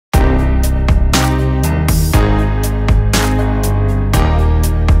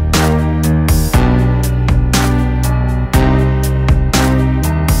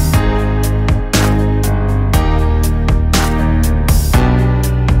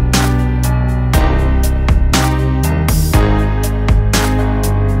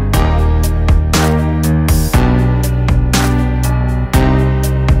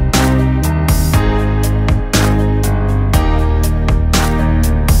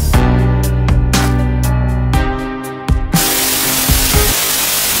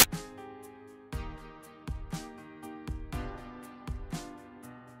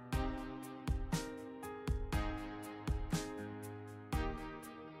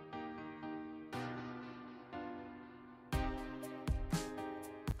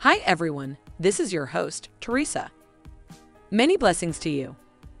Hi everyone, this is your host, Teresa. Many blessings to you.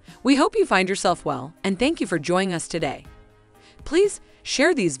 We hope you find yourself well, and thank you for joining us today. Please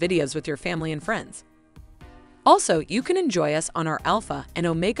share these videos with your family and friends. Also, you can enjoy us on our Alpha and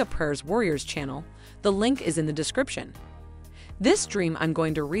Omega Prayers Warriors channel. The link is in the description. This dream I'm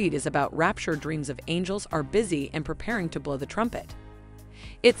going to read is about rapture dreams of angels are busy and preparing to blow the trumpet.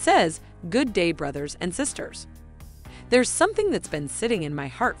 It says, "Good day, brothers and sisters." There's something that's been sitting in my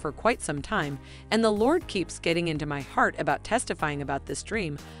heart for quite some time, and the Lord keeps getting into my heart about testifying about this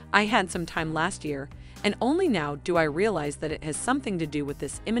dream I had some time last year, and only now do I realize that it has something to do with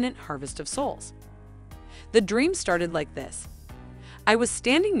this imminent harvest of souls. The dream started like this. I was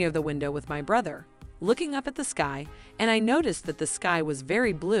standing near the window with my brother, looking up at the sky, and I noticed that the sky was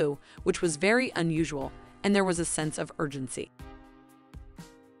very blue, which was very unusual, and there was a sense of urgency.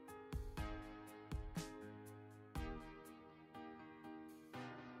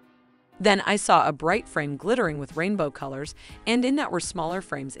 Then I saw a bright frame glittering with rainbow colors, and in that were smaller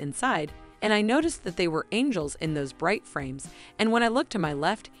frames inside, and I noticed that they were angels in those bright frames, and when I looked to my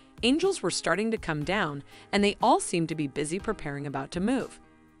left, angels were starting to come down, and they all seemed to be busy preparing about to move.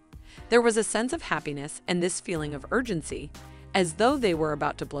 There was a sense of happiness and this feeling of urgency, as though they were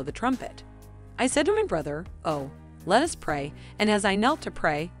about to blow the trumpet. I said to my brother, "Oh, let us pray," and as I knelt to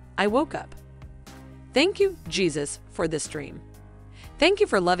pray, I woke up. Thank you, Jesus, for this dream. Thank you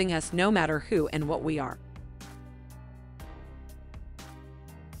for loving us no matter who and what we are.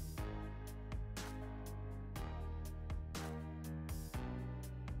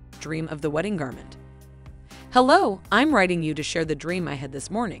 Dream of the wedding garment. Hello, I'm writing you to share the dream I had this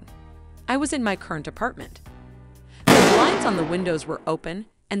morning. I was in my current apartment. The blinds on the windows were open,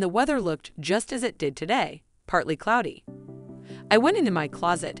 and the weather looked just as it did today, partly cloudy. I went into my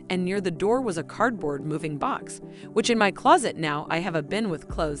closet, and near the door was a cardboard moving box, which in my closet now I have a bin with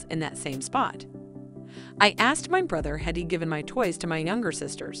clothes in that same spot. I asked my brother had he given my toys to my younger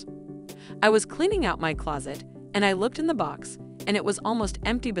sisters. I was cleaning out my closet, and I looked in the box, and it was almost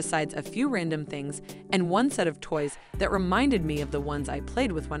empty besides a few random things and one set of toys that reminded me of the ones I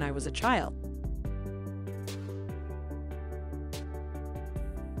played with when I was a child.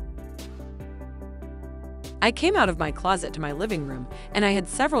 I came out of my closet to my living room, and I had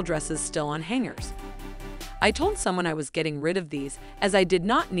several dresses still on hangers. I told someone I was getting rid of these as I did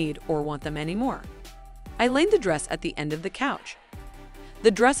not need or want them anymore. I laid the dress at the end of the couch. The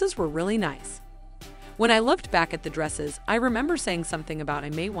dresses were really nice. When I looked back at the dresses, I remember saying something about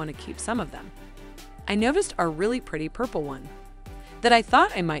I may want to keep some of them. I noticed a really pretty purple one that I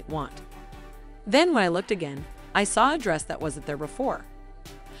thought I might want. Then when I looked again, I saw a dress that wasn't there before.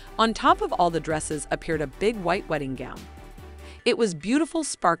 On top of all the dresses appeared a big white wedding gown. It was beautiful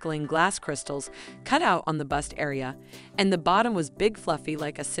sparkling glass crystals cut out on the bust area, and the bottom was big fluffy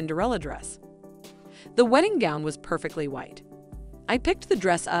like a Cinderella dress. The wedding gown was perfectly white. I picked the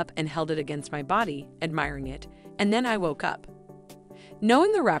dress up and held it against my body, admiring it, and then I woke up,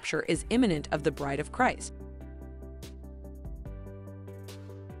 knowing the rapture is imminent of the bride of Christ.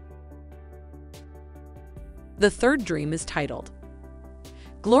 The third dream is titled,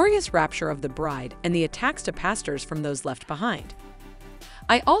 Glorious Rapture of the Bride and the Attacks to Pastors from Those Left Behind.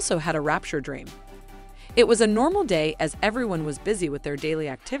 I also had a rapture dream. It was a normal day as everyone was busy with their daily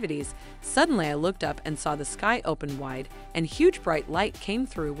activities. Suddenly I looked up and saw the sky open wide, and huge bright light came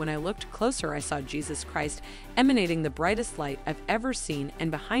through. When I looked closer, I saw Jesus Christ emanating the brightest light I've ever seen,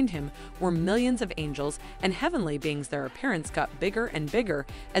 and behind him were millions of angels and heavenly beings. Their appearance got bigger and bigger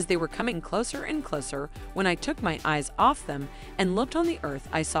as they were coming closer and closer. When I took my eyes off them and looked on the earth,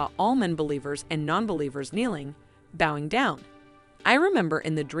 I saw all men, believers and non-believers, kneeling, bowing down. I remember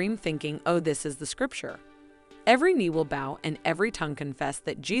in the dream thinking, oh, this is the scripture. Every knee will bow and every tongue confess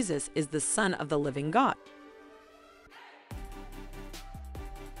that Jesus is the Son of the living God.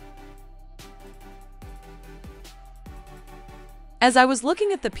 As I was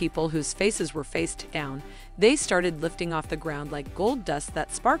looking at the people whose faces were faced down, they started lifting off the ground like gold dust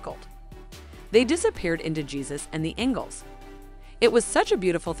that sparkled. They disappeared into Jesus and the angels. It was such a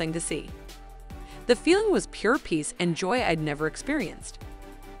beautiful thing to see. The feeling was pure peace and joy I'd never experienced.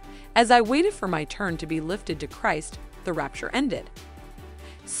 As I waited for my turn to be lifted to Christ, the rapture ended.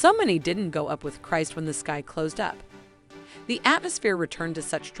 So many didn't go up with Christ when the sky closed up. The atmosphere returned to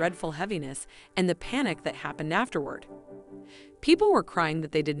such dreadful heaviness and the panic that happened afterward. People were crying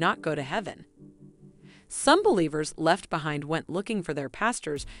that they did not go to heaven. Some believers left behind went looking for their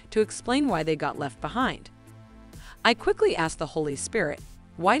pastors to explain why they got left behind. I quickly asked the Holy Spirit,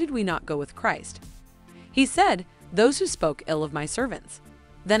 why did we not go with Christ? He said, those who spoke ill of my servants.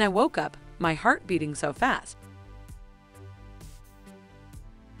 Then I woke up, my heart beating so fast.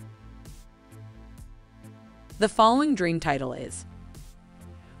 The following dream title is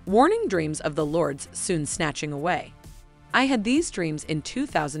Warning Dreams of the Lord's Soon Snatching Away. I had these dreams in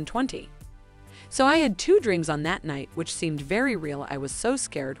 2020. So I had two dreams on that night which seemed very real. I was so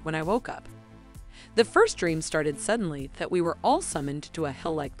scared when I woke up. The first dream started suddenly that we were all summoned to a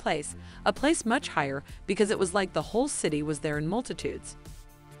hill-like place, a place much higher because it was like the whole city was there in multitudes.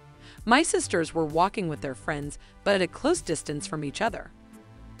 My sisters were walking with their friends, but at a close distance from each other.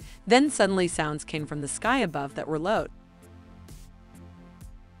 Then suddenly sounds came from the sky above that were loud.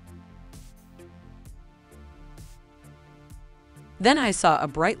 Then I saw a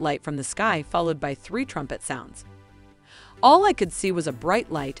bright light from the sky followed by 3 trumpet sounds. All I could see was a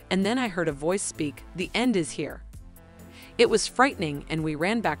bright light, and then I heard a voice speak, "The end is here." It was frightening, and we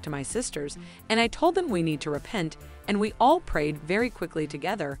ran back to my sisters, and I told them we need to repent, and we all prayed very quickly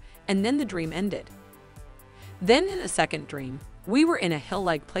together, and then the dream ended. Then in a second dream, we were in a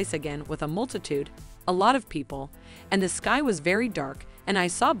hill-like place again with a multitude, a lot of people, and the sky was very dark, and I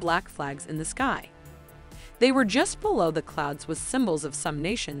saw black flags in the sky. They were just below the clouds with symbols of some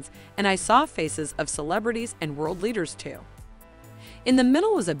nations, and I saw faces of celebrities and world leaders too. In the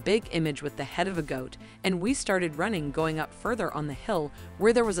middle was a big image with the head of a goat, and we started running going up further on the hill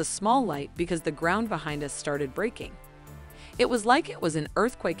where there was a small light because the ground behind us started breaking. It was like it was an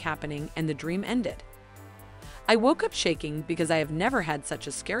earthquake happening, and the dream ended. I woke up shaking because I have never had such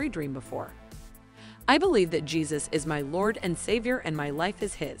a scary dream before. I believe that Jesus is my Lord and Savior and my life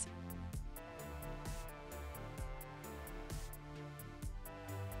is His.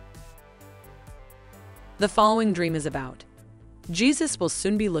 The following dream is about Jesus will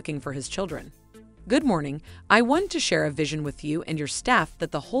soon be looking for His children. Good morning. I want to share a vision with you and your staff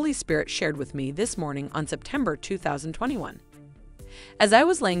that the Holy Spirit shared with me this morning on September 2021. As I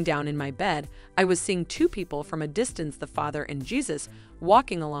was laying down in my bed, I was seeing 2 people from a distance, the Father and Jesus,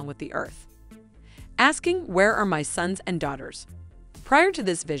 walking along with the earth, asking, "Where are my sons and daughters?" Prior to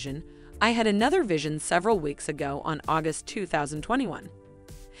this vision, I had another vision several weeks ago on August 2021.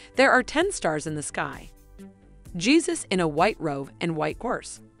 There are 10 stars in the sky. Jesus in a white robe and white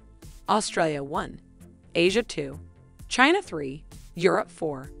horse. Australia 1, Asia 2, China 3, Europe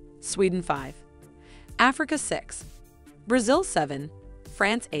 4, Sweden 5, Africa 6, Brazil 7,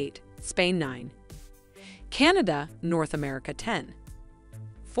 France 8, Spain 9, Canada, North America 10.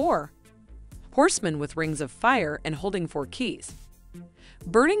 4. Horsemen with rings of fire and holding 4 keys.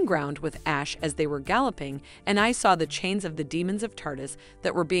 Burning ground with ash as they were galloping, and I saw the chains of the demons of Tartarus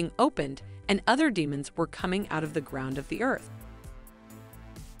that were being opened, and other demons were coming out of the ground of the earth.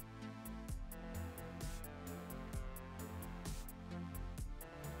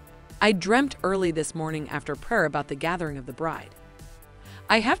 I dreamt early this morning after prayer about the gathering of the bride.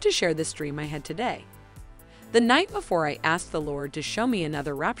 I have to share this dream I had today. The night before, I asked the Lord to show me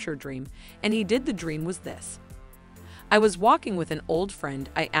another rapture dream, and He did. The dream was this. I was walking with an old friend.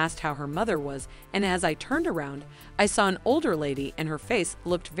 I asked how her mother was, and as I turned around, I saw an older lady, and her face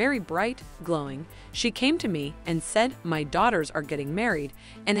looked very bright, glowing. She came to me and said, "My daughters are getting married,"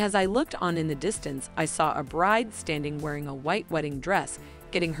 and as I looked on in the distance, I saw a bride standing wearing a white wedding dress,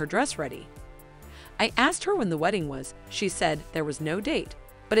 getting her dress ready. I asked her when the wedding was. She said there was no date,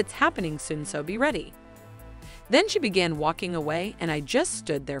 but it's happening soon, so be ready. Then she began walking away, and I just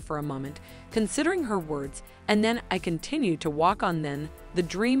stood there for a moment, considering her words, and then I continued to walk on. Then the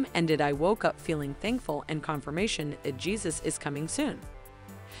dream ended. I woke up feeling thankful and confirmation that Jesus is coming soon.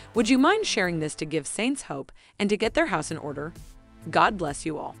 Would you mind sharing this to give saints hope and to get their house in order? God bless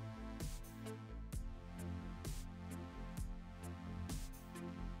you all.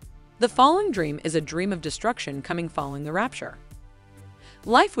 The following dream is a dream of destruction coming following the rapture.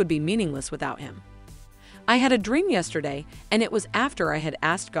 Life would be meaningless without Him. I had a dream yesterday, and it was after I had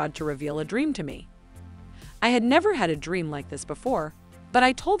asked God to reveal a dream to me. I had never had a dream like this before, but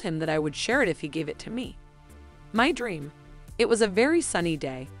I told Him that I would share it if He gave it to me. My dream. It was a very sunny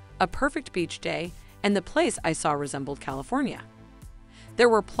day, a perfect beach day, and the place I saw resembled California. There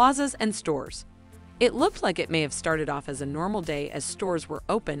were plazas and stores. It looked like it may have started off as a normal day as stores were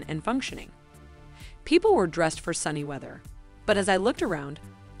open and functioning. People were dressed for sunny weather, but as I looked around,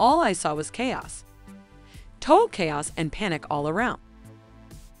 all I saw was chaos. Total chaos and panic all around.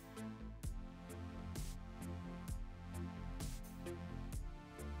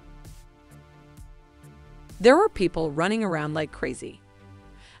 There were people running around like crazy.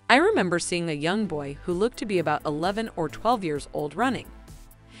 I remember seeing a young boy who looked to be about 11 or 12 years old running.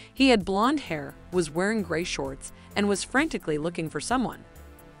 He had blonde hair, was wearing gray shorts, and was frantically looking for someone.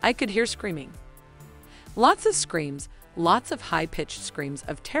 I could hear screaming. Lots of screams, lots of high-pitched screams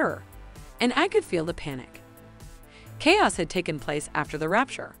of terror, and I could feel the panic. Chaos had taken place after the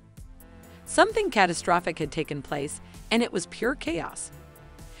rapture. Something catastrophic had taken place, and it was pure chaos.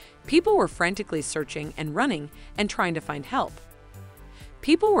 People were frantically searching and running and trying to find help.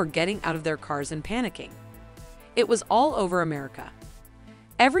 People were getting out of their cars and panicking. It was all over America.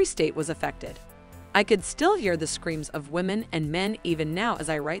 Every state was affected. I could still hear the screams of women and men even now as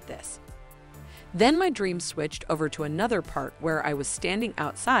I write this. Then my dream switched over to another part where I was standing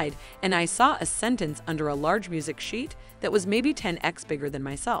outside and I saw a sentence under a large music sheet that was maybe 10x bigger than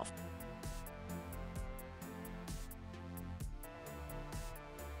myself.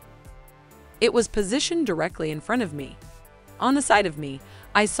 It was positioned directly in front of me. On the side of me,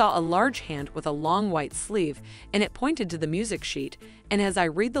 I saw a large hand with a long white sleeve, and it pointed to the music sheet, and as I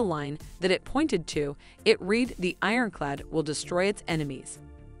read the line that it pointed to, it read, "The ironclad will destroy its enemies."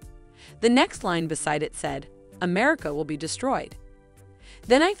 The next line beside it said, "America will be destroyed."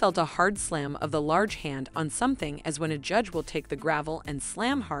 Then I felt a hard slam of the large hand on something, as when a judge will take the gravel and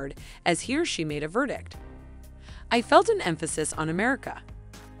slam hard as he or she made a verdict. I felt an emphasis on America,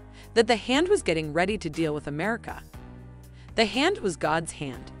 that the hand was getting ready to deal with America. The hand was God's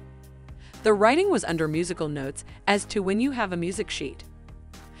hand. The writing was under musical notes as to when you have a music sheet.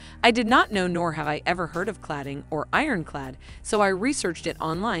 I did not know, nor have I ever heard of cladding or ironclad, so I researched it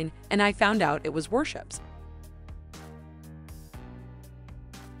online and I found out it was worships.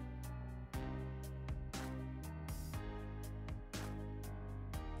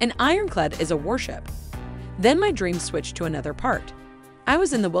 An ironclad is a worship. Then my dream switched to another part. I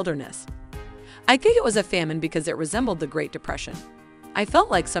was in the wilderness. I think it was a famine because it resembled the Great Depression. I felt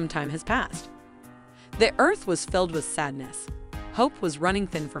like some time has passed. The earth was filled with sadness. Hope was running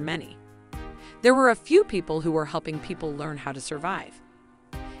thin for many. There were a few people who were helping people learn how to survive.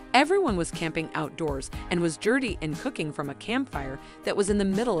 Everyone was camping outdoors and was dirty and cooking from a campfire that was in the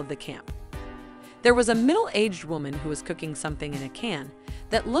middle of the camp. There was a middle-aged woman who was cooking something in a can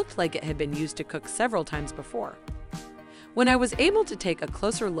that looked like it had been used to cook several times before. When I was able to take a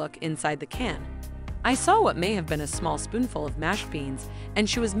closer look inside the can, I saw what may have been a small spoonful of mashed beans, and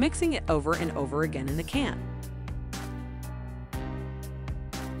she was mixing it over and over again in the can.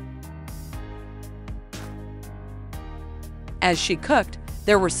 As she cooked,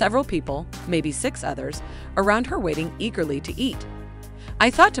 there were several people, maybe 6 others, around her waiting eagerly to eat. I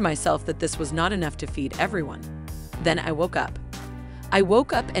thought to myself that this was not enough to feed everyone. Then I woke up. I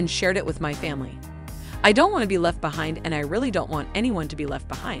woke up and shared it with my family. I don't want to be left behind, and I really don't want anyone to be left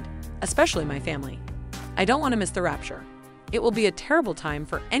behind, especially my family. I don't want to miss the rapture. It will be a terrible time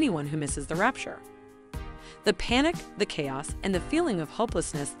for anyone who misses the rapture. The panic, the chaos, and the feeling of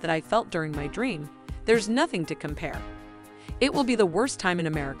hopelessness that I felt during my dream, there's nothing to compare. It will be the worst time in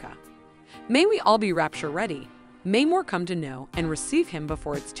America. May we all be rapture ready. May more come to know and receive Him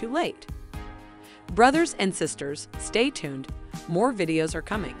before it's too late. Brothers and sisters, stay tuned. More videos are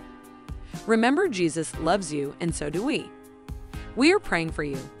coming. Remember, Jesus loves you, and so do we. We are praying for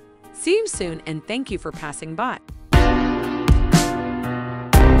you. See you soon, and thank you for passing by.